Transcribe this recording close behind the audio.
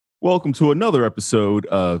Welcome to another episode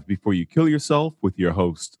of Before You Kill Yourself with your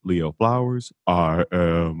host, Leo Flowers. I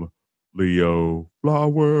am Leo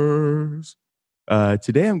Flowers.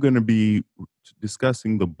 Today I'm going to be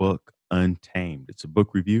discussing the book Untamed. It's a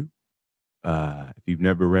book review. If you've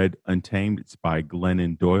never read Untamed, it's by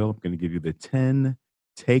Glennon Doyle. I'm going to give you the 10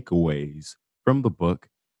 takeaways from the book.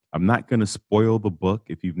 I'm not going to spoil the book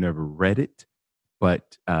if you've never read it,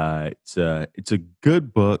 but it's a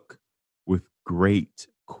good book with great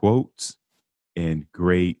quotes and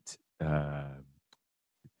great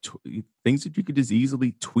things that you could just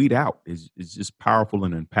easily tweet out. It's just powerful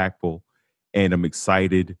and impactful, and I'm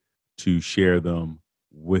excited to share them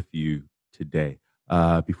with you today.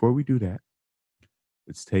 Before we do that,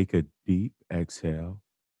 let's take a deep exhale.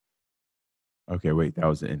 Okay, wait, that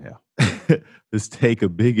was an inhale. Let's take a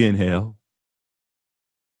big inhale,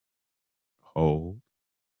 hold,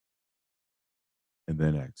 and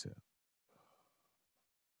then exhale.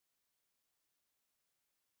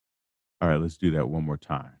 All right, let's do that one more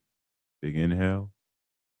time. Big inhale,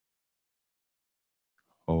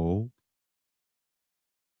 hold,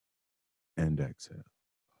 and exhale.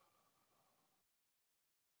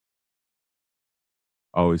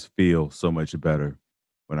 I always feel so much better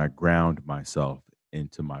when I ground myself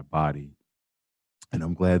into my body. And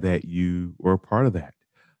I'm glad that you were a part of that.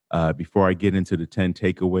 Before I get into the 10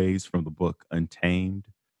 takeaways from the book Untamed,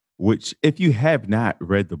 which, if you have not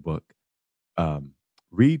read the book, um,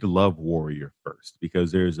 read Love Warrior first,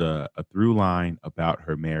 because there's a through line about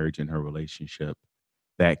her marriage and her relationship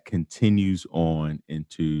that continues on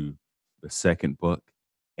into the second book.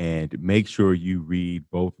 And make sure you read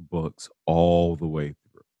both books all the way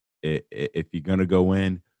through. If you're going to go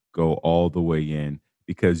in, go all the way in,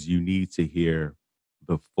 because you need to hear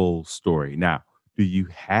the full story. Now, do you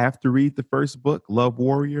have to read the first book, Love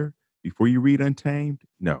Warrior, before you read Untamed?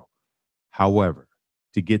 No. However,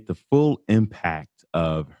 to get the full impact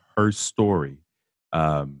of her story,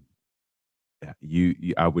 um, yeah,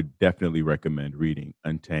 I would definitely recommend reading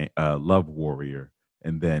Untamed, Love Warrior,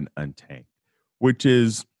 and then Untamed, which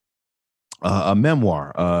is a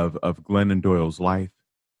memoir of Glennon Doyle's life,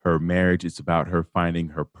 her marriage. It's about her finding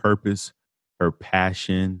her purpose, her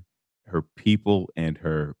passion, her people, and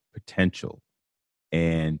her potential.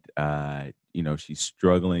 And she's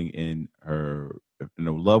struggling in her,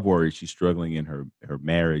 Love Warrior. She's struggling in her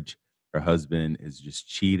marriage. Her husband is just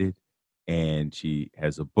cheated, and she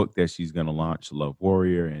has a book that she's going to launch, Love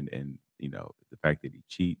Warrior, and the fact that he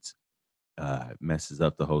cheats messes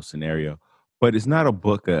up the whole scenario. But it's not a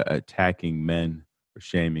book attacking men or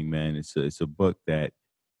shaming men. It's a book that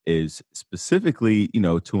is specifically,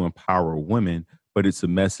 to empower women, but it's a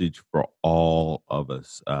message for all of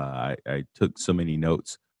us. I took so many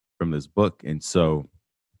notes from this book, and so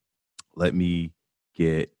let me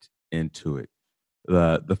get into it.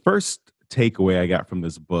 The first takeaway I got from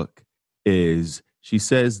this book is she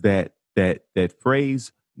says that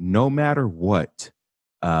phrase, no matter what,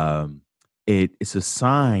 um, it's a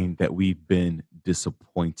sign that we've been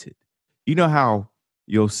disappointed. You know how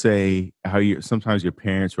you'll say how you sometimes your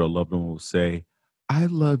parents or a loved one will say, "I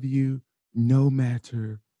love you no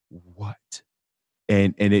matter what,"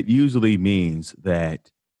 and it usually means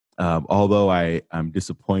that although I'm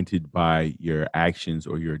disappointed by your actions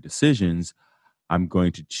or your decisions, I'm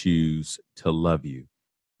going to choose to love you.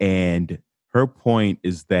 And her point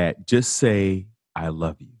is that just say, "I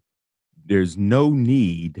love you." There's no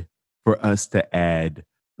need for us to add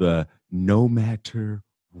the no matter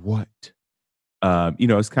what.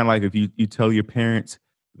 It's kind of like if you tell your parents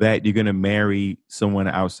that you're going to marry someone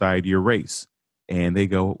outside your race, and they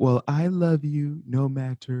go, "Well, I love you no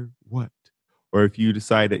matter what." Or if you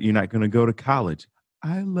decide that you're not going to go to college,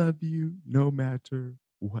 "I love you no matter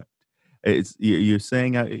what." You're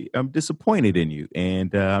saying, I'm disappointed in you,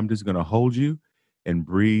 and I'm just going to hold you and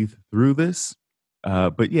breathe through this.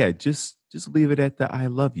 But yeah, just leave it at the "I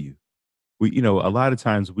love you." A lot of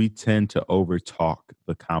times we tend to overtalk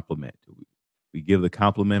the compliment. We give the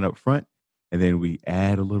compliment up front, and then we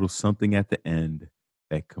add a little something at the end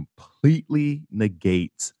that completely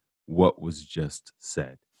negates what was just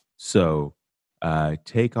said. So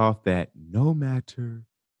take off that no matter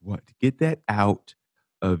what. Get that out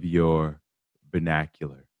of your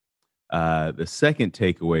vernacular. The second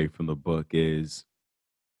takeaway from the book is,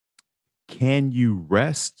 can you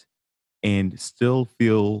rest and still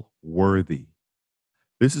feel worthy?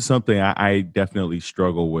 This is something I definitely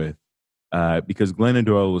struggle with, because Glennon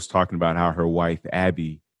Doyle was talking about how her wife,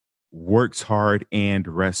 Abby, works hard and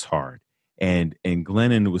rests hard. And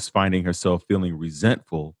Glennon was finding herself feeling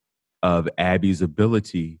resentful of Abby's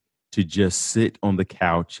ability to just sit on the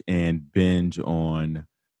couch and binge on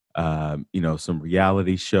some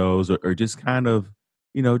reality shows or just kind of,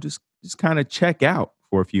 just kind of check out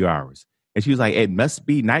for a few hours. And she was like, it must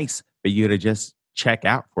be nice for you to just check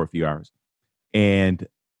out for a few hours. And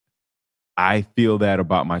I feel that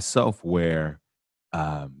about myself where,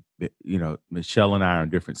 Michelle and I are on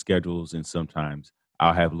different schedules, and sometimes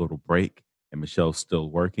I'll have a little break and Michelle's still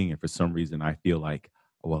working. And for some reason, I feel like,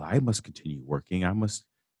 well, I must continue working. I must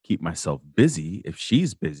keep myself busy if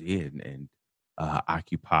she's busy and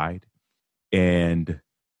occupied. And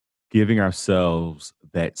giving ourselves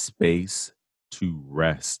that space to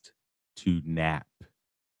rest, to nap,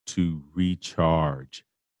 to recharge,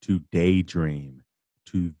 to daydream,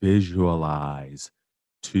 to visualize,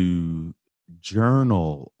 to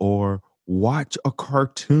journal or watch a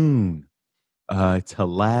cartoon, to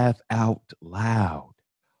laugh out loud.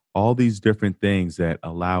 All these different things that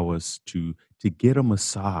allow us to get a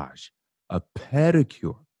massage, a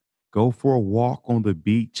pedicure, go for a walk on the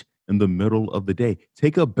beach in the middle of the day,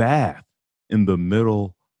 take a bath in the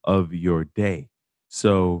middle of your day.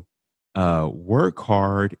 So work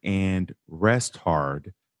hard and rest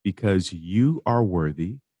hard because you are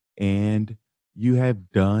worthy and you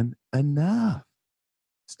have done enough.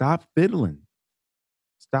 Stop fiddling.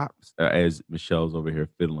 Stop, as Michelle's over here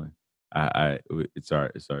fiddling. It's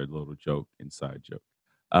our little joke, inside joke.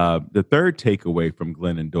 The third takeaway from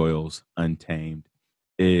Glennon Doyle's Untamed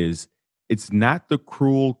is it's not the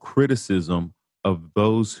cruel criticism of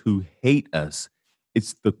those who hate us.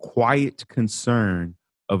 It's the quiet concern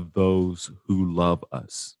of those who love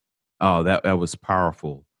us. Oh, that was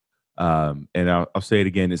powerful. And I'll say it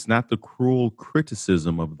again. It's not the cruel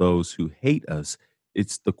criticism of those who hate us.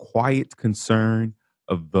 It's the quiet concern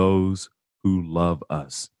of those who love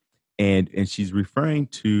us. And she's referring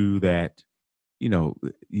to that,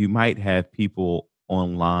 you might have people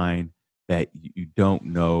online that you don't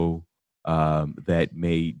know, that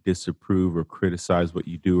may disapprove or criticize what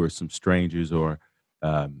you do, or some strangers, or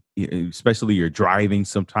especially you're driving.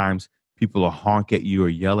 Sometimes people will honk at you or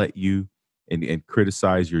yell at you and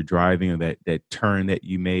criticize your driving, or that turn that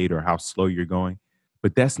you made, or how slow you're going.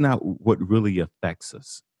 But that's not what really affects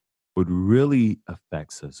us. What really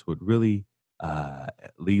affects us, what really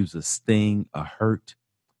leaves a sting, a hurt,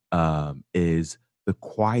 is the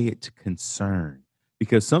quiet concern.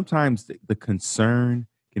 Because sometimes the concern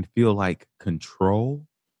can feel like control.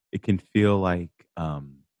 It can feel like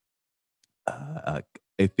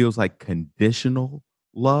it feels like conditional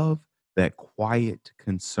love. That quiet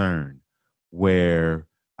concern, where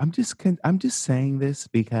I'm just saying this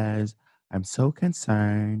because I'm so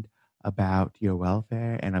concerned about your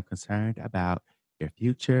welfare and I'm concerned about your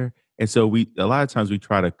future. And so we a lot of times we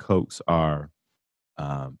try to coax our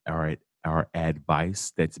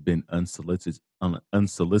advice that's been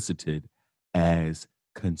unsolicited as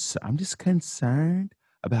I'm just concerned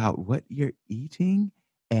about what you're eating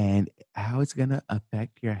and how it's going to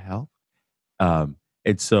affect your health. And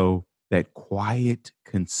so that quiet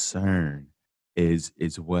concern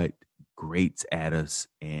is what grates at us,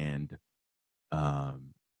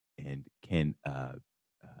 um, and can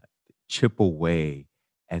chip away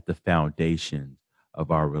at the foundation of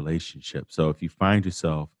our relationship. So if you find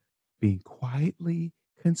yourself being quietly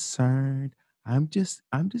concerned, I'm just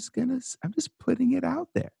putting it out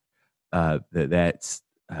there. That's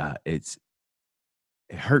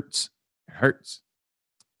it hurts. It hurts.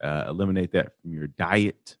 Eliminate that from your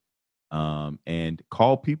diet, and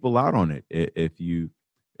call people out on it. If you,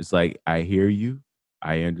 it's like, I hear you.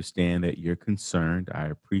 I understand that you're concerned. I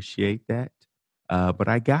appreciate that. But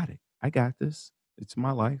I got it. I got this. It's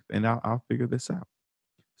my life, and I'll figure this out.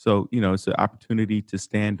 So, it's an opportunity to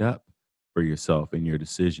stand up for yourself and your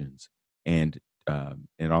decisions, and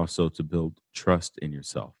also to build trust in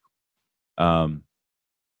yourself. Um,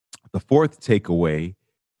 the fourth takeaway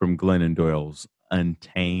from Glennon Doyle's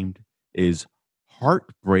Untamed is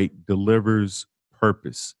heartbreak delivers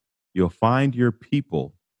purpose. You'll find your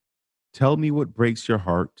people. Tell me what breaks your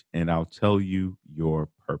heart, and I'll tell you your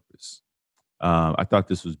purpose. I thought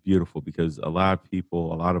this was beautiful because a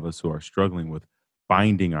lot of us who are struggling with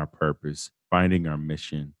finding our purpose, finding our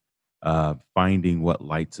mission, finding what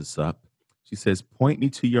lights us up. She says, point me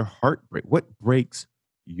to your heartbreak. What breaks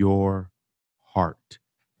your heart?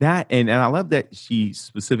 And I love that she's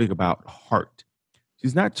specific about heart.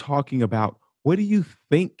 She's not talking about what do you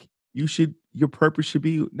think your purpose should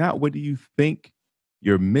be, not what do you think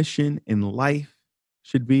your mission in life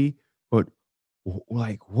should be, but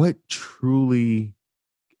like what truly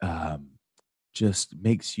um, just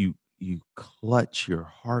makes you clutch your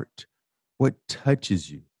heart, what touches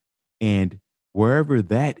you, and wherever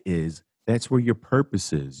that is, that's where your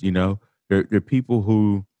purpose is. There are people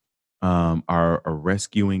who are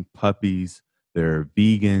rescuing puppies. They're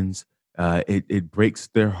vegans. It breaks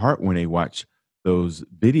their heart when they watch those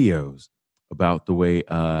videos about the way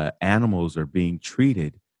animals are being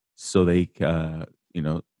treated, so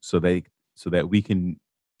so they so that we can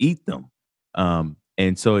eat them.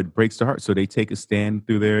 And so it breaks their heart. So they take a stand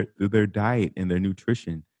through their diet and their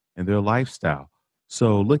nutrition and their lifestyle.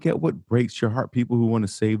 So look at what breaks your heart. People who want to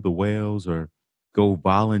save the whales or go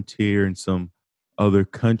volunteer in some other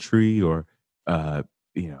country, or uh,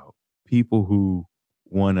 you know, people who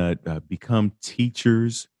want to become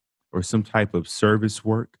teachers or some type of service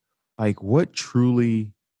work. Like, what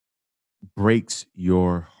truly breaks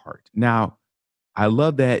your heart? Now, I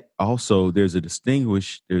love that. Also, there's a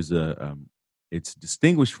it's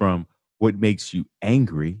distinguished from what makes you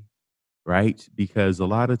angry, right? Because a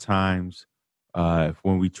lot of times,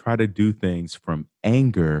 when we try to do things from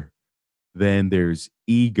anger, then there's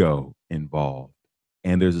ego involved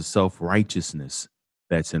and there's a self-righteousness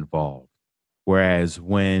that's involved. Whereas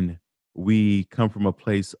when we come from a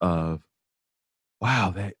place of,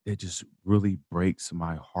 wow, that just really breaks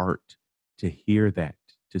my heart to hear that,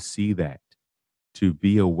 to see that, to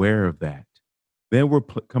be aware of that, then we're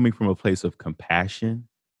coming from a place of compassion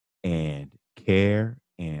and care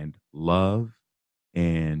and love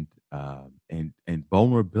and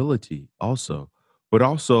vulnerability also, but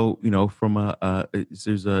also, from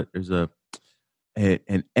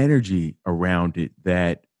an energy around it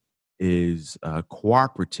that is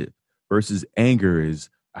cooperative, versus anger is,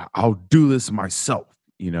 I'll do this myself,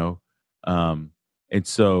 you know. Um, and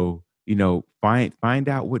so, find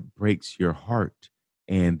out what breaks your heart,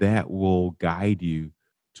 and that will guide you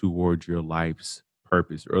towards your life's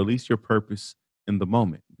purpose, or at least your purpose in the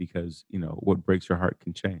moment, because what breaks your heart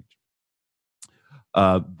can change.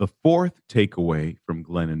 The fourth takeaway from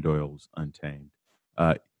Glennon Doyle's Untamed: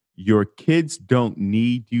 uh, your kids don't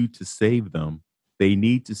need you to save them; they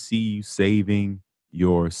need to see you saving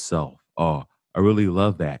yourself. Oh, I really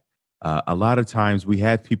love that. A lot of times we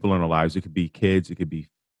have people in our lives. It could be kids. It could be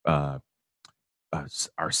uh,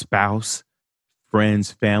 our spouse,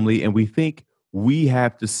 friends, family, and we think we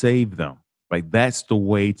have to save them. Like, that's the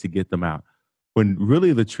way to get them out. When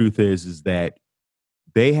really the truth is that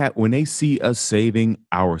when they see us saving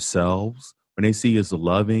ourselves, when they see us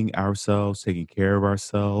loving ourselves, taking care of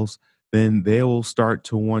ourselves, then they will start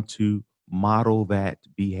to want to model that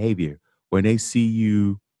behavior. When they see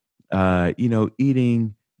you,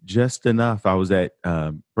 eating just enough. I was at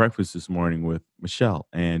breakfast this morning with Michelle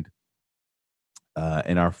and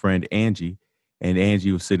our friend Angie, and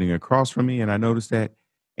Angie was sitting across from me, and I noticed that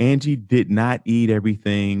Angie did not eat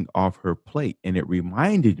everything off her plate, and it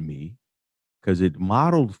reminded me, because it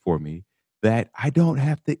modeled for me, that I don't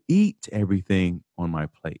have to eat everything on my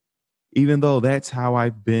plate, even though that's how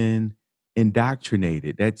I've been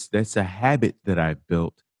indoctrinated. That's a habit that I've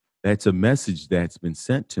built. That's a message that's been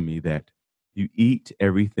sent to me, that you eat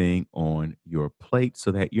everything on your plate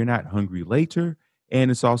so that you're not hungry later. And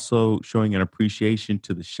it's also showing an appreciation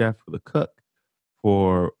to the chef or the cook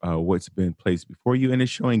for what's been placed before you, and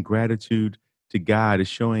it's showing gratitude to God. It's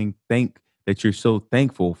showing thank that you're so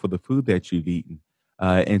thankful for the food that you've eaten,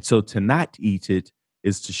 and so to not eat it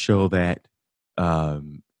is to show that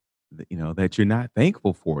um, that you're not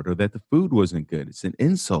thankful for it, or that the food wasn't good. It's an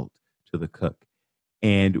insult to the cook,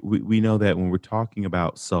 and we know that when we're talking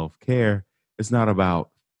about self care, it's not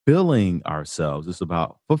about filling ourselves; it's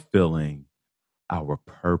about fulfilling our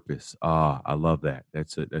purpose. Ah, I love that.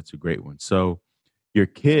 That's a great one. So your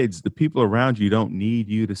kids, the people around you don't need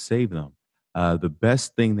you to save them. The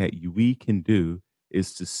best thing that we can do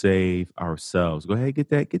is to save ourselves. Go ahead, get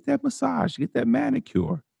that massage, get that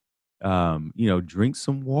manicure. Drink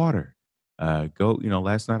some water. Go.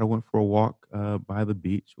 Last night I went for a walk by the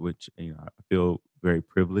beach, which I feel very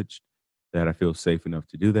privileged that I feel safe enough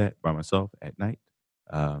to do that by myself at night,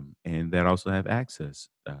 and that I also have access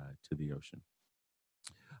to the ocean.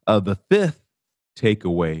 The fifth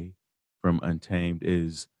takeaway from Untamed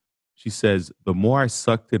is, she says, the more I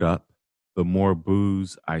sucked it up, the more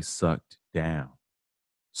booze I sucked down.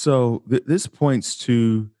 So this points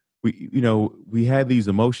to, we have these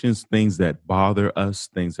emotions, things that bother us,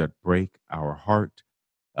 things that break our heart,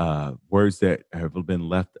 words that have been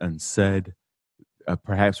left unsaid.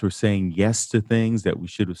 Perhaps we're saying yes to things that we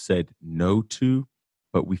should have said no to,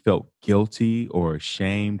 but we felt guilty or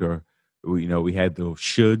ashamed, or we had those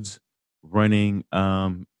shoulds running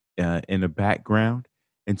in the background.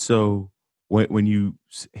 And so when you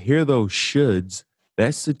hear those shoulds,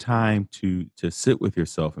 that's the time to sit with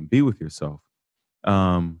yourself and be with yourself,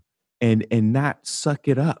 um, and not suck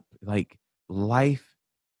it up. Like, life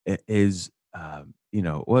is,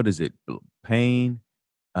 what is it? Pain,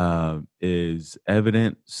 is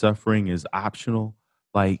evident, suffering is optional.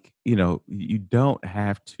 Like, you don't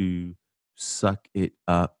have to suck it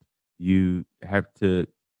up. You have to,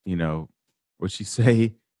 you know, what she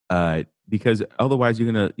say, because otherwise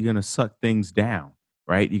you're gonna suck things down,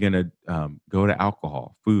 right? You're gonna go to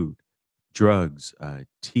alcohol, food, drugs,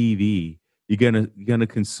 TV. You're gonna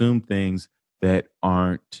consume things that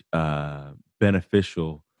aren't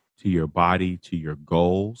beneficial to your body, to your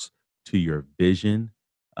goals, to your vision.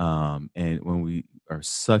 And when we are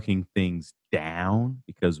sucking things down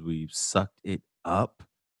because we've sucked it up,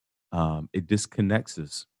 it disconnects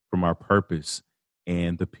us from our purpose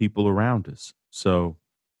and the people around us. So,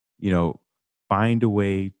 you know, find a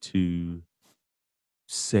way to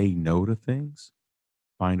say no to things,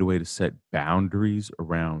 find a way to set boundaries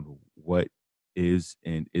around what is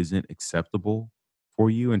and isn't acceptable for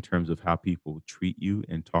you in terms of how people treat you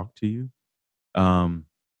and talk to you. Um,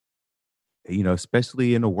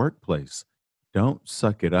 especially in a workplace. Don't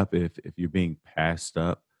suck it up if you're being passed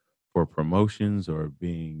up for promotions or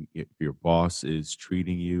being if your boss is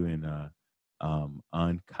treating you in a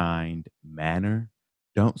unkind manner.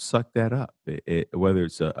 Don't suck that up. Whether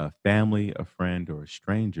it's a family, a friend, or a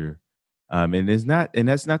stranger. And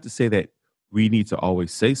that's not to say that we need to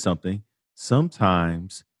always say something.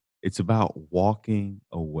 Sometimes it's about walking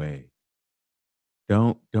away.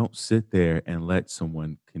 Don't sit there and let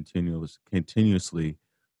someone continuously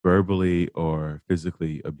verbally or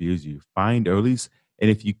physically abuse you. Find or at least and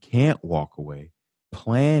if you can't walk away,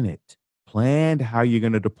 plan it. Plan how you're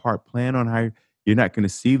gonna depart. Plan on how you're not gonna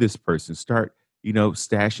see this person. Start,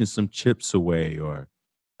 stashing some chips away or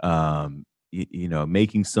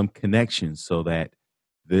making some connections so that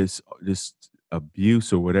this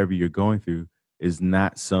abuse or whatever you're going through is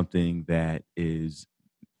not something that is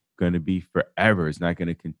going to be forever. It's not going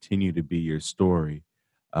to continue to be your story,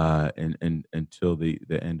 and until the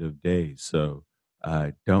end of days. So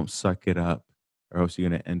don't suck it up, or else you're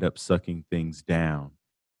going to end up sucking things down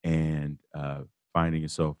and finding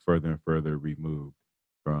yourself further and further removed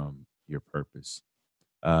from your purpose.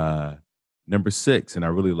 Uh, Number six, and I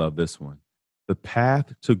really love this one. The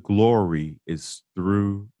path to glory is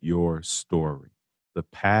through your story. The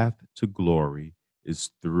path to glory is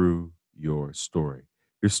through your story.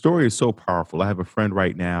 Your story is so powerful. I have a friend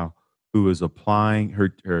right now who is applying, her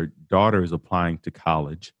daughter is applying to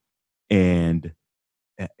college, and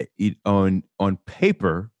on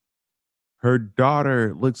paper, her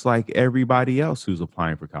daughter looks like everybody else who's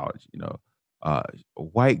applying for college. A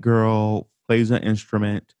white girl, plays an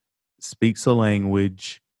instrument, speaks a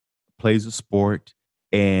language, plays a sport,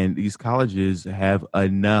 and these colleges have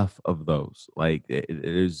enough of those. Like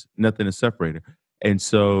there's nothing to separate her, and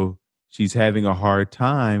so she's having a hard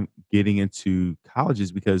time getting into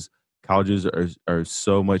colleges because colleges are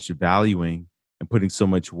so much valuing and putting so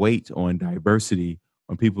much weight on diversity,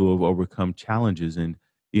 on people who have overcome challenges. And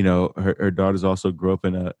her daughters also grew up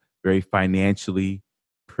in a very financially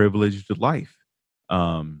privileged life.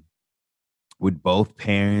 Um, with both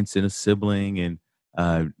parents and a sibling and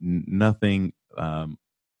nothing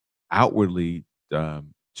outwardly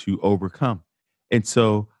to overcome. And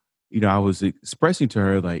so, I was expressing to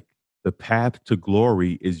her like the path to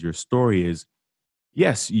glory is your story is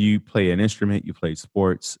yes, you play an instrument, you play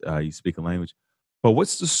sports, you speak a language, but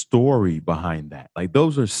what's the story behind that? Like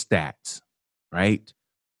those are stats, right?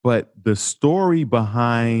 But the story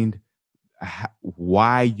behind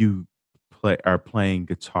why you are playing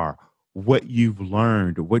guitar, what you've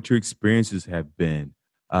learned, what your experiences have been,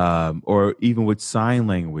 or even with sign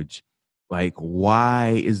language. Like,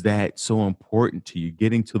 why is that so important to you?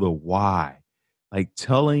 Getting to the why, like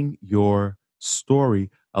telling your story.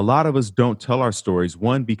 A lot of us don't tell our stories.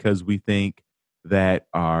 One, because we think that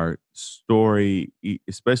our story,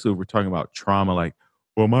 especially if we're talking about trauma, like,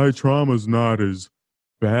 well, my trauma's not as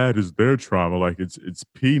bad as their trauma. Like it's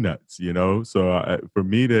peanuts, So for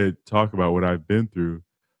me to talk about what I've been through,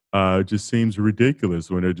 just seems ridiculous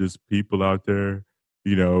when they're just people out there,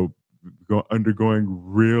 you know, undergoing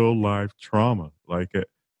real life trauma. Like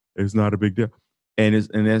it's not a big deal, and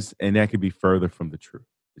that could be further from the truth.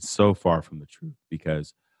 It's so far from the truth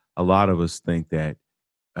because a lot of us think that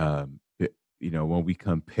when we're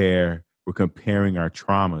comparing our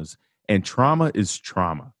traumas, and trauma is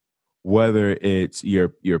trauma, whether it's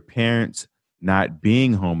your parents not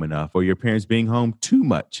being home enough or your parents being home too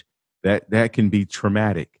much. That can be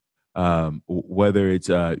traumatic. Whether it's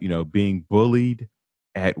being bullied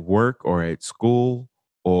at work or at school,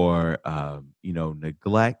 or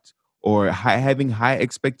neglect, or having high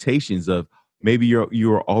expectations of maybe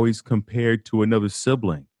you're always compared to another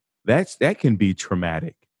sibling. That can be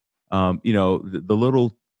traumatic. The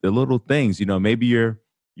little things. Maybe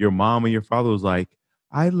your mom or your father was like,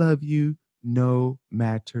 I love you no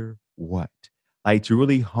matter what. Like to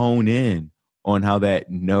really hone in on how that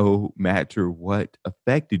no matter what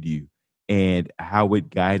affected you and how it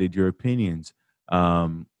guided your opinions.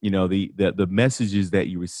 The messages that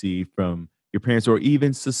you receive from your parents or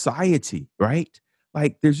even society, right?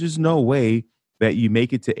 Like there's just no way that you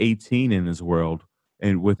make it to 18 in this world.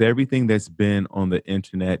 And with everything that's been on the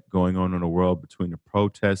internet going on in the world between the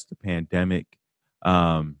protests, the pandemic,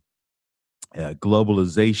 um,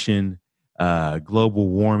 globalization, global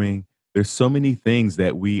warming. There's so many things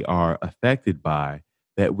that we are affected by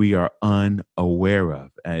that we are unaware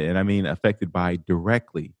of, and I mean affected by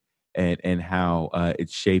directly, and how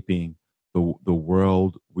it's shaping the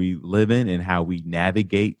world we live in, and how we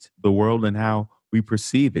navigate the world, and how we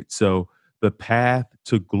perceive it. So the path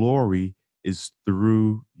to glory is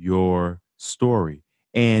through your story,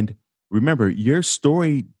 and remember, your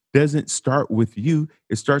story doesn't start with you.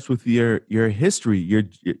 It starts with your history, your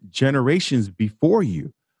generations before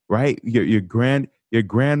you, right? Your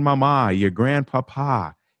grandmama, your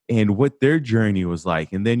grandpapa, and what their journey was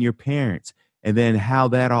like, and then your parents, and then how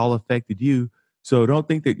that all affected you. So don't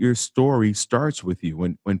think that your story starts with you.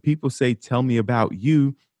 When people say, "Tell me about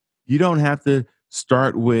you," you don't have to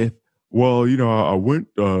start with, well, I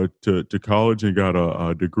went to college and got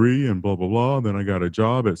a degree and blah blah blah. Then I got a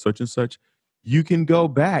job at such and such. You can go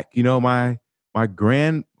back. My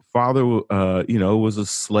grandfather, was a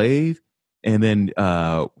slave, and then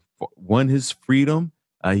won his freedom.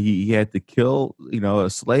 He had to kill, a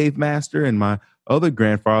slave master, and my other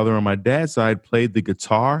grandfather on my dad's side played the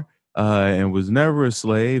guitar and was never a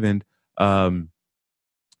slave, and um,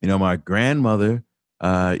 my grandmother,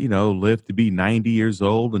 lived to be 90 years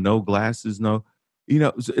old and no glasses, no,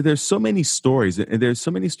 there's so many stories, and there's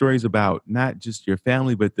so many stories about not just your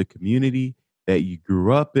family, but the community that you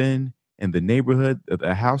grew up in and the neighborhood,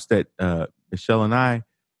 the house that Michelle and I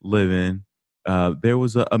live in. There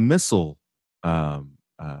was a missile um,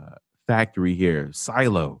 factory here,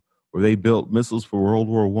 silo, where they built missiles for World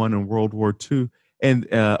War I and World War II, and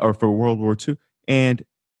or for World War II, and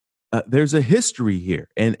there's a history here,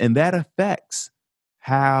 and that affects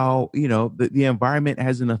how the environment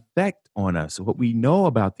has an effect on us. What we know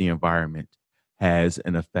about the environment has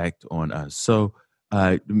an effect on us. So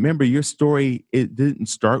remember, your story, it didn't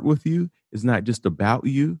start with you. It's not just about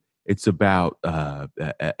you. It's about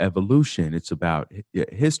evolution. It's about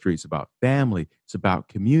history. It's about family. It's about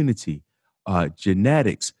community,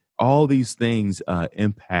 genetics. All these things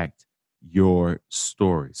impact your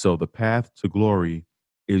story. So the path to glory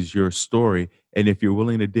is your story. And if you're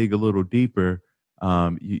willing to dig a little deeper,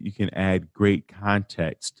 you can add great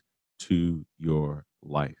context to your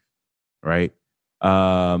life, right?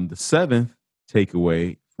 The seventh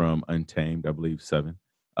takeaway from Untamed, I believe seven,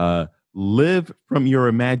 uh, live from your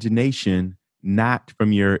imagination, not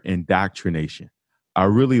from your indoctrination. I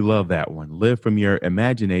really love that one. Live from your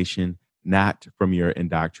imagination, not from your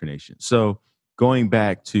indoctrination. So going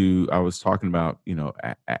back to, I was talking about,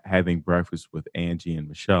 having breakfast with Angie and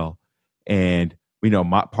Michelle, and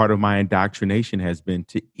my part of my indoctrination has been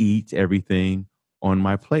to eat everything on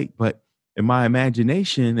my plate, but in my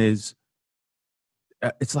imagination is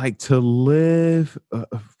it's like to live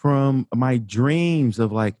from my dreams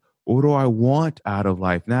of like, what do I want out of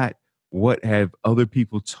life? Not what have other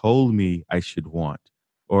people told me I should want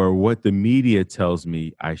or what the media tells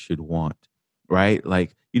me I should want, right?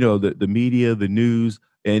 Like, the media, the news,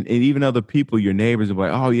 and even other people, your neighbors are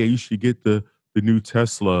like, oh yeah, you should get the new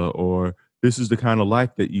Tesla, or this is the kind of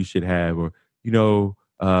life that you should have, or,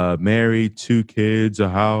 married, two kids, a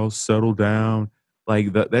house, settle down,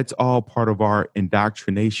 like that's all part of our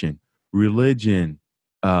indoctrination. Religion,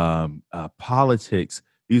 politics,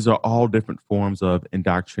 these are all different forms of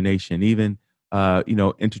indoctrination. Even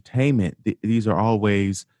entertainment. These are all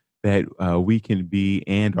ways that we can be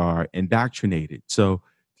and are indoctrinated. So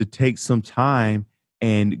to take some time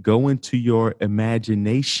and go into your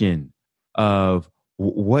imagination of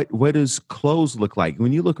what does clothes look like.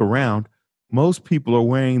 When you look around, most people are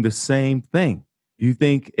wearing the same thing. You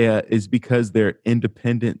think is because they're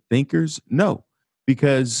independent thinkers? No,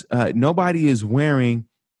 because nobody is wearing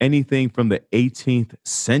anything from the 18th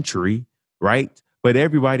century, right? But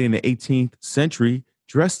everybody in the 18th century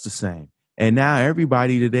dressed the same. And now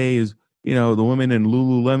everybody today is, the women in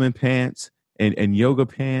Lululemon pants and yoga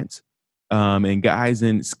pants, and guys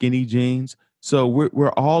in skinny jeans. So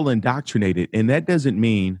we're all indoctrinated. And that doesn't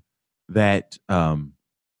mean that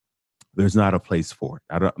there's not a place for it.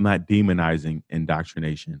 I'm not demonizing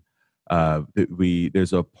indoctrination.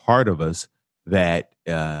 There's a part of us that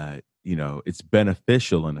it's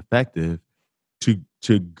beneficial and effective to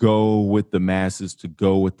to go with the masses, to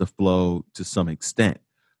go with the flow to some extent.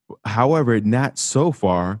 However, not so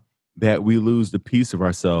far that we lose the piece of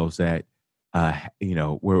ourselves that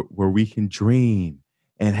where we can dream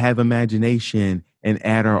and have imagination and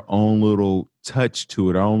add our own little touch to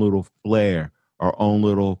it, our own little flair, our own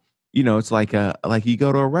little, it's like you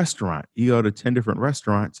go to a restaurant, you go to 10 different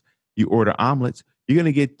restaurants, you order omelets, you're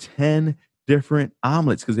gonna get 10 different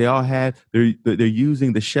omelets because they all have they're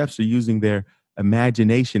using the chefs are using their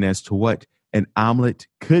imagination as to what an omelet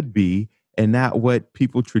could be and not what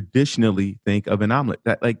people traditionally think of an omelet.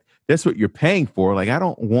 That's what you're paying for. Like I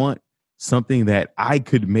don't want something that I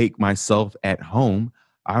could make myself at home.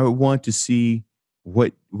 I want to see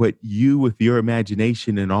what you with your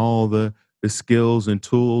imagination and all the skills and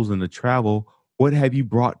tools and the travel, what have you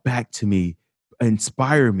brought back to me,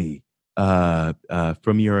 inspire me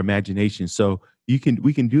from your imagination. So we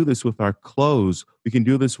can do this with our clothes. We can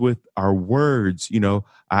do this with our words.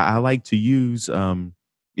 I like to use at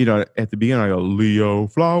the beginning I go Leo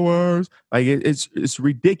flowers. Like it's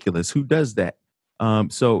ridiculous. Who does that?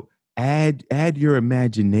 So add your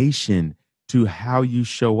imagination to how you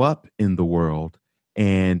show up in the world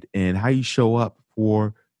and how you show up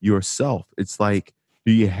for yourself. It's like,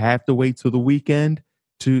 do you have to wait till the weekend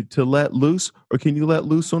to let loose, or can you let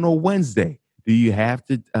loose on a Wednesday? Do you have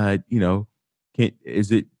to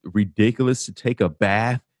is it ridiculous to take a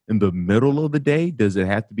bath in the middle of the day? Does it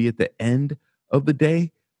have to be at the end of the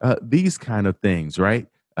day? These kind of things, right?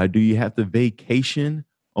 Do you have to vacation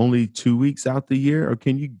only 2 weeks out the year, or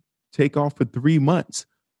can you take off for 3 months,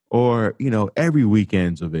 or every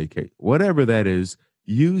weekend's a vacation? Whatever that is,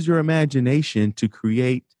 use your imagination to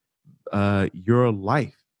create your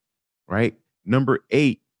life, right? Number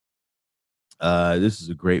 8, this is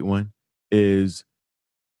a great one, is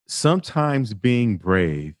sometimes being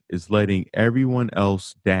brave is letting everyone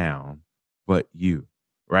else down but you,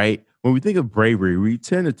 right? When we think of bravery, we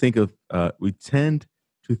tend to think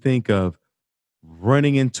of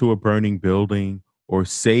running into a burning building or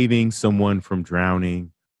saving someone from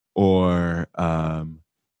drowning or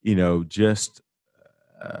just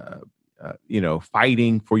uh,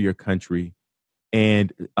 fighting for your country.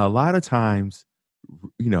 And a lot of times,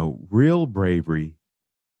 real bravery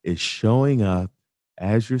is showing up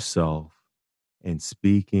as yourself and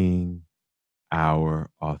speaking our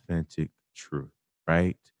authentic truth,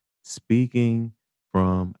 right? Speaking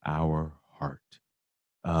from our heart.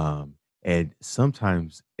 And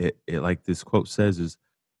sometimes it like this quote says is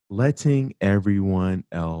letting everyone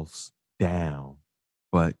else down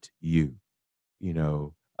but you.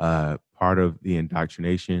 Part of the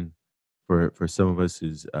indoctrination for some of us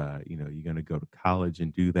is you're going to go to college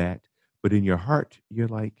and do that, but in your heart you're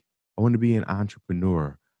like, I want to be an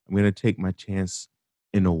entrepreneur. I'm going to take my chance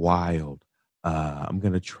in the wild. I'm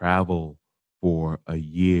going to travel for a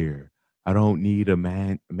year. I don't need a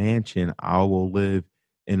mansion. I will live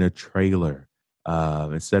in a trailer.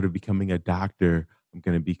 Instead of becoming a doctor, I'm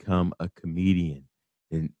going to become a comedian.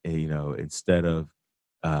 And instead of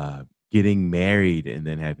getting married and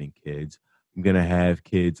then having kids, I'm gonna have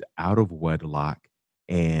kids out of wedlock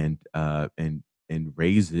and and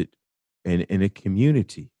raise it in a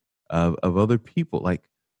community of other people. Like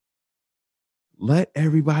let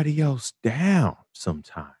everybody else down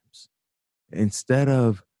sometimes instead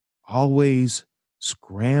of always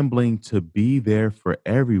scrambling to be there for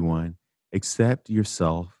everyone except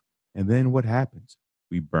yourself. And then what happens?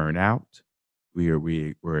 We burn out.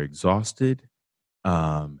 We're exhausted.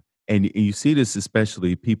 And you see this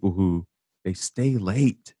especially people who they stay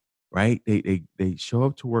late, right? They show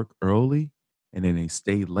up to work early and then they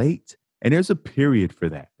stay late. And there's a period for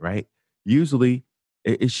that, right? Usually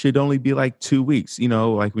it should only be like 2 weeks.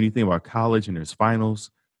 Like when you think about college and there's finals,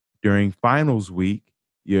 during finals week,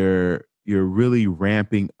 you're really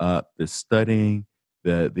ramping up the studying,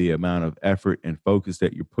 the amount of effort and focus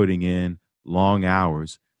that you're putting in, long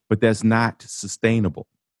hours, but that's not sustainable,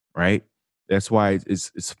 right? That's why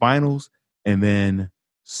it's finals and then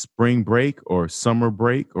spring break or summer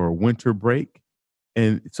break or winter break,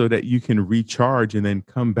 and so that you can recharge and then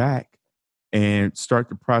come back and start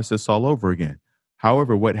the process all over again.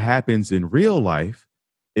 However, what happens in real life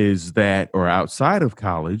is that, or outside of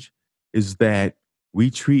college, is that we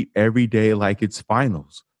treat every day like it's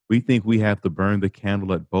finals. We think we have to burn the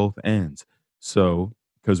candle at both ends. So,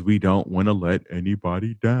 because we don't want to let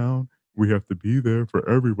anybody down, we have to be there for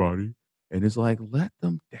everybody. And it's like, let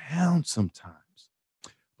them down sometimes.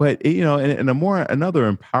 But and another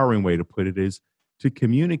empowering way to put it is to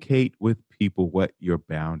communicate with people what your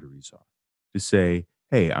boundaries are. To say,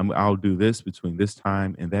 hey, I'll do this between this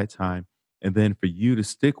time and that time, and then for you to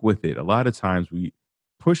stick with it. A lot of times we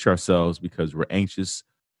push ourselves because we're anxious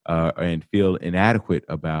and feel inadequate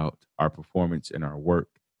about our performance in our work.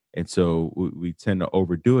 And so we tend to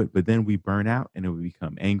overdo it, but then we burn out and then we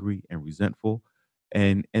become angry and resentful.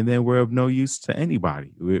 And then we're of no use to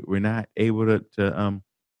anybody. We're not able to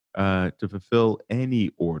fulfill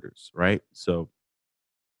any orders, right? So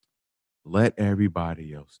let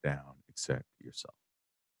everybody else down except yourself.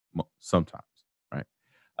 Sometimes,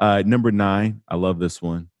 right? Number 9, I love this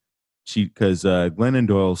one. She because Glennon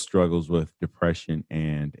Doyle struggles with depression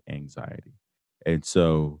and anxiety, and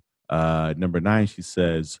so number 9, she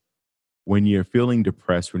says, when you're feeling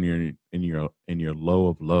depressed, when you're in your low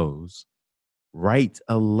of lows, write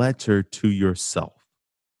a letter to yourself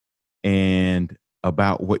and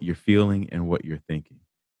about what you're feeling and what you're thinking.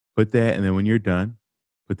 Put that, and then when you're done,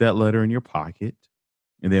 put that letter in your pocket.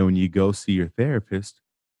 And then when you go see your therapist,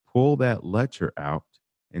 pull that letter out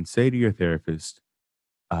and say to your therapist,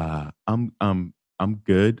 I'm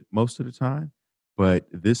good most of the time, but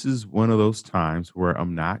this is one of those times where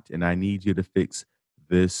I'm not, and I need you to fix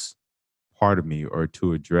this part of me or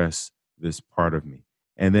to address this part of me.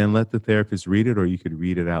 And then let the therapist read it, or you could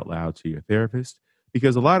read it out loud to your therapist.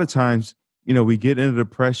 Because a lot of times, we get into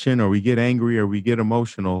depression or we get angry or we get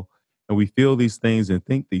emotional and we feel these things and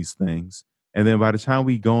think these things. And then by the time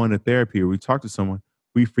we go into therapy or we talk to someone,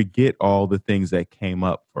 we forget all the things that came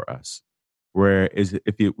up for us. Whereas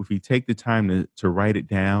if you take the time to write it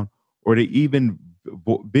down or to even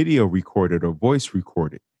video record it or voice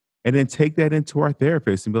record it, and then take that into our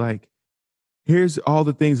therapist and be like, here's all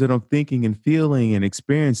the things that I'm thinking and feeling and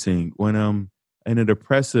experiencing when I'm in a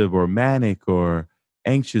depressive or manic or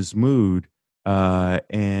anxious mood.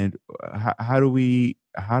 And how do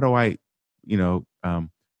I,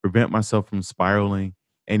 prevent myself from spiraling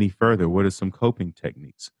any further? What are some coping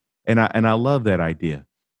techniques? And I love that idea.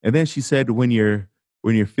 And then she said, when you're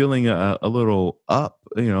feeling a little up,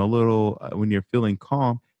 when you're feeling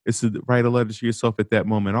calm, it's to write a letter to yourself at that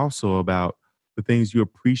moment also about the things you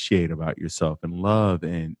appreciate about yourself and love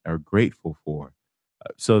and are grateful for,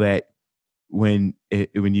 so that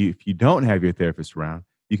if you don't have your therapist around,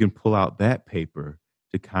 you can pull out that paper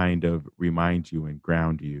to kind of remind you and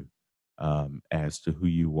ground you as to who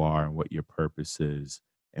you are and what your purpose is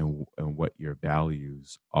and what your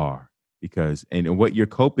values are, because and what your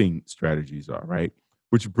coping strategies are, right?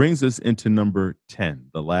 Which brings us into number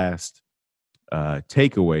 10, the last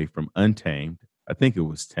takeaway from Untamed. I think it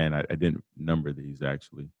was 10. I didn't number these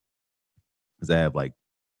actually because I have like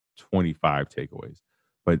 25 takeaways,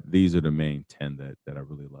 but these are the main 10 that I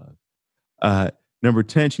really love. Uh, Number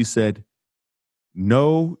 10, she said,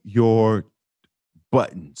 know your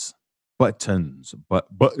buttons, buttons. Know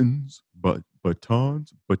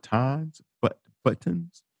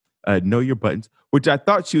your buttons, which I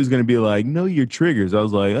thought she was going to be like, know your triggers. I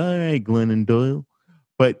was like, all right, Glennon Doyle.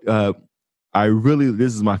 But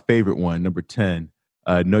this is my favorite one, number 10,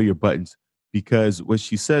 know your buttons, because what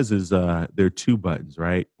she says is there are two buttons,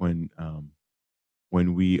 right? When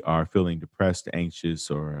we are feeling depressed, anxious,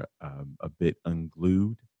 or a bit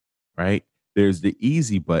unglued, right? There's the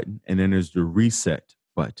easy button and then there's the reset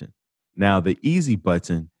button. Now, the easy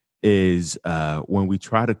button is when we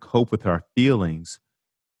try to cope with our feelings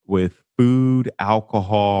with food,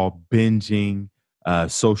 alcohol, binging,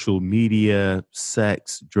 social media,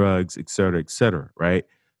 sex, drugs, et cetera, right?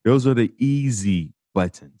 Those are the easy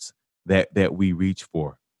buttons that we reach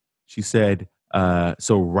for. She said,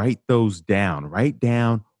 so write those down. Write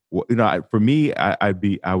down, for me,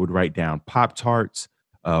 I would write down Pop Tarts,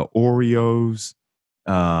 Oreos.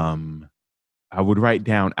 I would write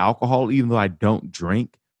down alcohol, even though I don't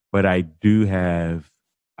drink, but I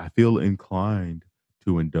feel inclined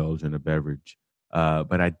to indulge in a beverage,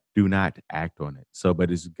 but I do not act on it. So,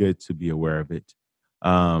 but it's good to be aware of it.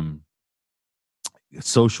 Um,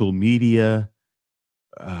 Social media.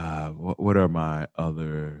 What are my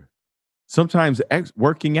other? Sometimes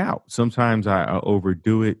working out. Sometimes I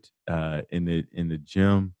overdo it in the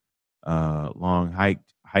gym, long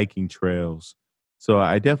hiking trails. So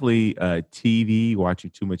I definitely TV,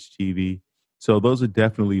 watching too much TV. So those are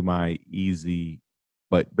definitely my easy,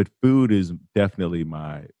 but food is definitely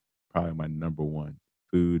my probably my number one,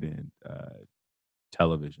 food and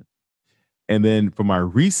television. And then for my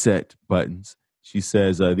reset buttons, she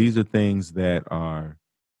says these are things that are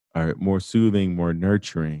more soothing, more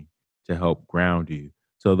nurturing to help ground you.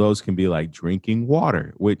 So those can be like drinking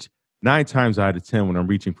water, which 9 times out of 10, when I'm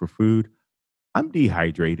reaching for food, I'm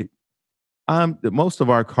dehydrated. Most of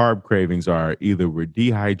our carb cravings are either we're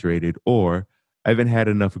dehydrated or I haven't had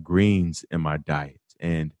enough greens in my diet.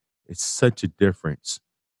 And it's such a difference,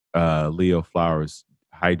 Leo Flowers,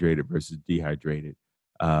 hydrated versus dehydrated.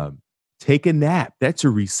 Um, Take a nap. That's a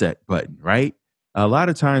reset button, right? A lot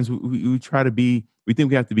of times we try to be, we think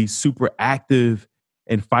we have to be super active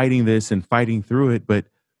and fighting this and fighting through it. But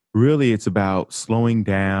really, it's about slowing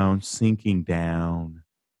down, sinking down,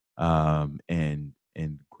 and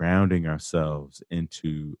grounding ourselves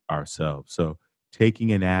into ourselves. So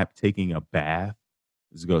taking a nap, taking a bath.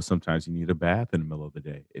 This goes. Sometimes you need a bath in the middle of the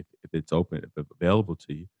day if it's open, if it's available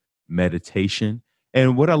to you. Meditation.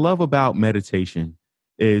 And what I love about meditation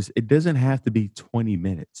is it doesn't have to be 20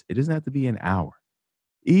 minutes. It doesn't have to be an hour.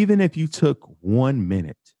 Even if you took 1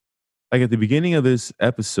 minute, like at the beginning of this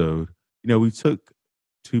episode, we took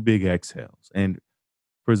two big exhales. And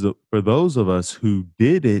for those of us who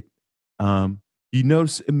did it, um, you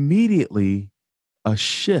notice immediately a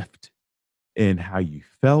shift in how you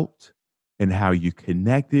felt and how you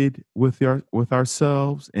connected with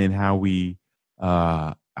ourselves and how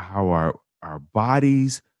our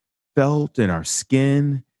bodies felt and our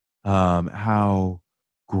skin, how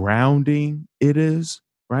grounding it is,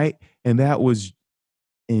 right? And that was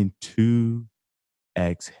in two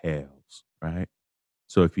exhales, right?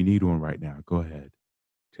 So if you need one right now, go ahead.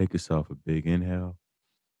 Take yourself a big inhale,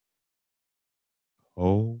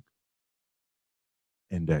 hold,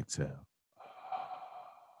 and exhale.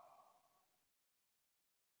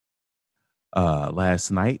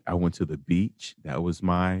 Last night, I went to the beach. That was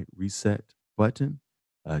my reset button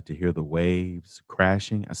to hear the waves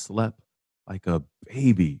crashing. I slept like a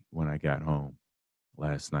baby when I got home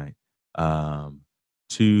last night. Um,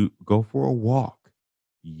 to go for a walk,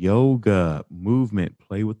 yoga, movement,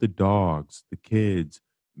 play with the dogs, the kids,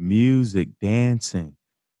 music, dancing.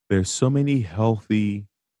 There's so many healthy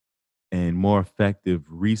and more effective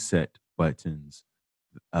reset buttons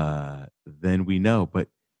than we know, but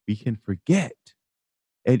we can forget.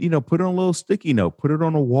 And put it on a little sticky note, put it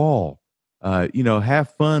on a wall. Have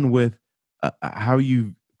fun with how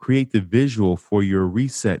you create the visual for your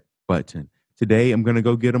reset button. Today, I'm going to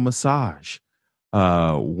go get a massage.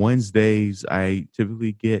 Wednesdays, I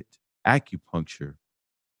typically get acupuncture.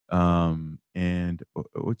 And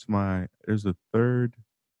what's my? There's a third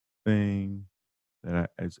thing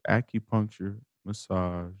it's acupuncture,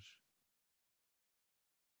 massage.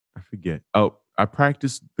 I forget. Oh, I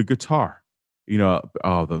practice the guitar.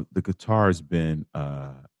 The guitar has been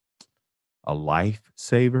a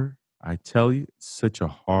lifesaver. I tell you, it's such a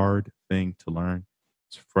hard thing to learn.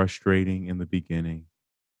 It's frustrating in the beginning,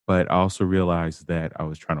 but I also realized that I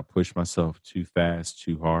was trying to push myself too fast,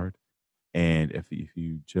 too hard. And if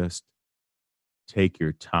you just take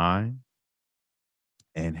your time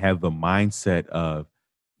and have the mindset of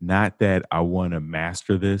not that I want to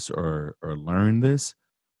master this or learn this.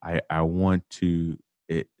 I want to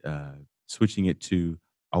it switching it to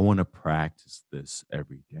I want to practice this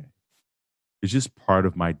every day. It's just part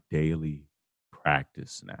of my daily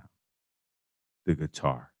practice now. The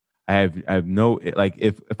guitar. I have no like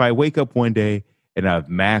if I wake up one day and I've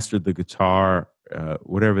mastered the guitar,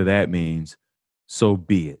 whatever that means, so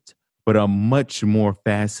be it. But I'm much more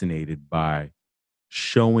fascinated by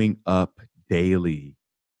showing up daily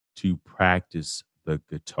to practice the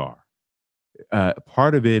guitar.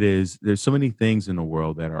 Part of it is there's so many things in the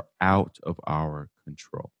world that are out of our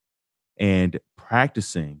control. And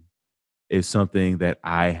practicing is something that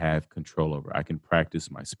I have control over. I can practice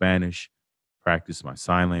my Spanish, practice my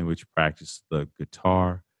sign language, practice the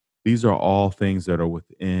guitar. These are all things that are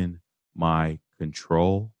within my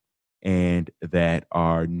control and that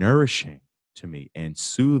are nourishing to me and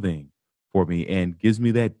soothing for me and gives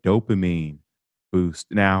me that dopamine boost.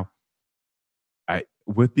 Now, I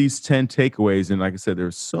with these 10 takeaways, and like I said,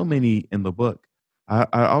 there's so many in the book. I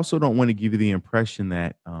also don't want to give you the impression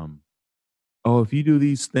that oh, if you do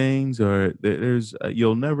these things, or there's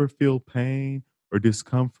you'll never feel pain or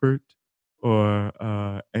discomfort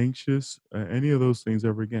or anxious, any of those things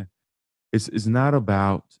ever again. It's not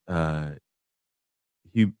about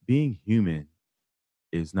being human.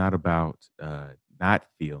 Is not about not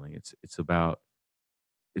feeling. It's about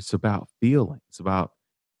feeling. It's about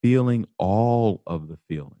feeling all of the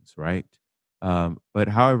feelings, right? But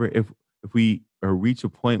however, if we reach a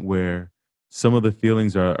point where some of the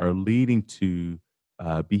feelings are leading to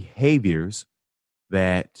behaviors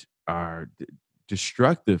that are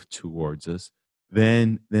destructive towards us,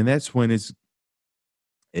 then that's when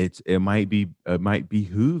it might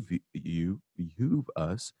behoove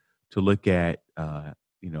us to look at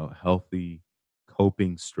healthy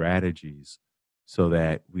coping strategies so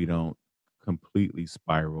that we don't completely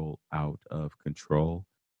spiral out of control.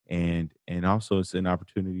 And also it's an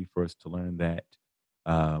opportunity for us to learn that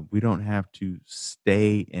we don't have to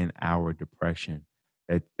stay in our depression.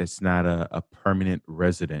 It's not a permanent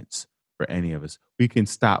residence for any of us. We can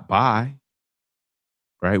stop by,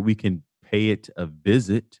 right? We can pay it a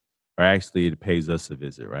visit, or actually it pays us a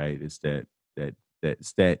visit, right? It's that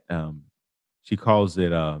it's that she calls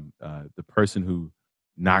it the person who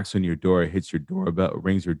knocks on your door, hits your doorbell,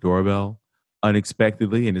 rings your doorbell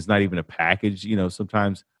unexpectedly, and it's not even a package. You know,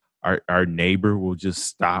 sometimes our neighbor will just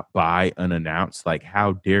stop by unannounced, like,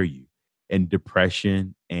 how dare you? And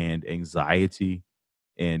depression and anxiety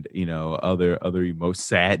and, you know, other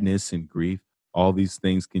sadness and grief, all these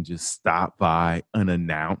things can just stop by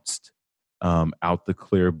unannounced, out the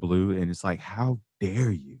clear blue, and it's like, how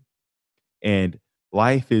dare you? And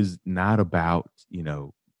life is not about, you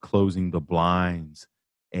know, closing the blinds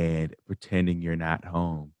and pretending you're not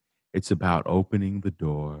home. It's about opening the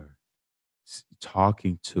door,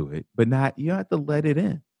 talking to it, but not, you don't have to let it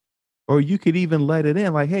in. Or you could even let it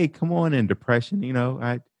in, like, hey, come on in, depression. You know,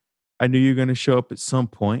 I knew you're gonna show up at some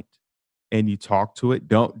point, and you talk to it.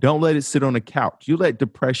 Don't let it sit on the couch. You let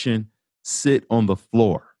depression sit on the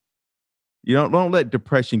floor. You don't let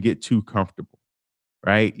depression get too comfortable,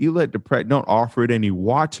 right? You let depression, don't offer it any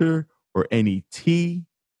water or any tea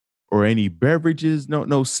or any beverages.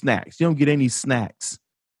 No snacks. You don't get any snacks.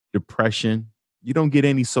 Depression. You don't get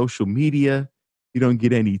any social media. You don't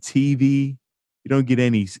get any TV. You don't get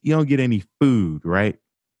any food, right?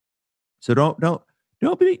 So don't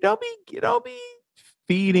be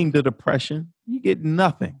feeding the depression. You get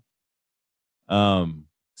nothing. Um,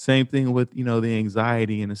 Same thing with, you know, the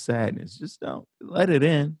anxiety and the sadness. Just don't let it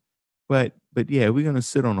in. But yeah, we're gonna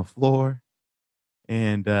sit on the floor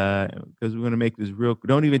and because we're gonna make this real.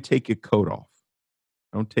 Don't even take your coat off.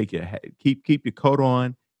 Don't take your hat. Keep your coat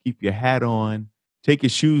on. Keep your hat on. Take your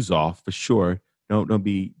shoes off for sure. Don't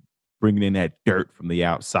be bringing in that dirt from the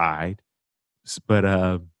outside. But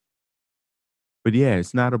yeah,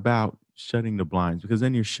 it's not about shutting the blinds because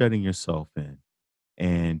then you're shutting yourself in.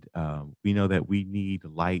 And we know that we need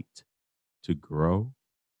light to grow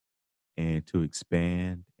and to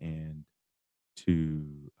expand and to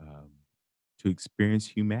um, to experience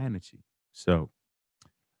humanity. So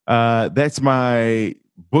that's my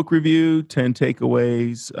book review: 10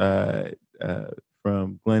 takeaways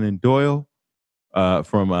from Glennon Doyle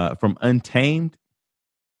from Untamed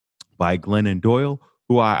by Glennon Doyle,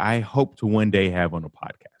 who I hope to one day have on a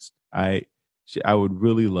podcast. I would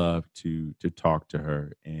really love to talk to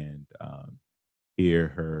her and hear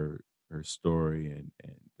her story and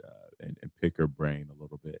pick her brain a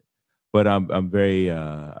little bit. But I'm very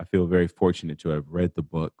I feel very fortunate to have read the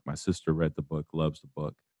book. My sister read the book, loves the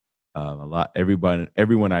book. A lot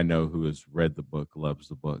everyone I know who has read the book loves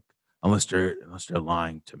the book, unless they're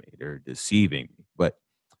lying to me, they're deceiving me. But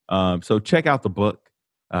so check out the book.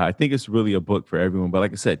 I think it's really a book for everyone. But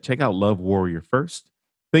like I said, check out Love Warrior first.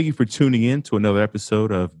 Thank you for tuning in to another episode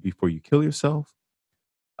of Before You Kill Yourself.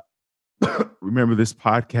 Remember, this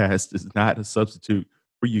podcast is not a substitute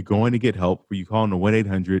for you going to get help, for you calling the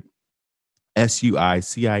 1-800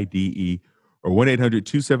 SUICIDE or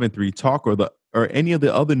 1-800-273-TALK or any of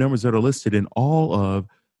the other numbers that are listed in all of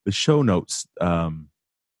the show notes.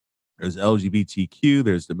 There's LGBTQ,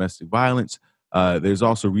 there's domestic violence. There's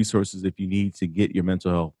also resources if you need to get your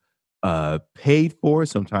mental health paid for.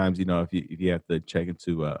 Sometimes, you know, if you have to check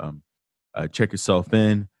yourself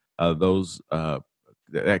in, those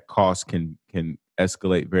that cost can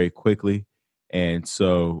escalate very quickly. And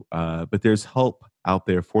so, but there's help out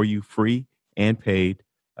there for you, free and paid.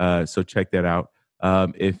 So check that out.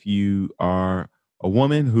 If you are a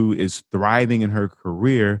woman who is thriving in her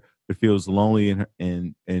career but feels lonely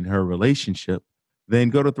in her relationship, then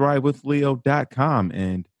go to thrivewithleo.com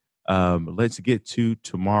and let's get to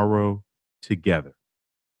tomorrow together.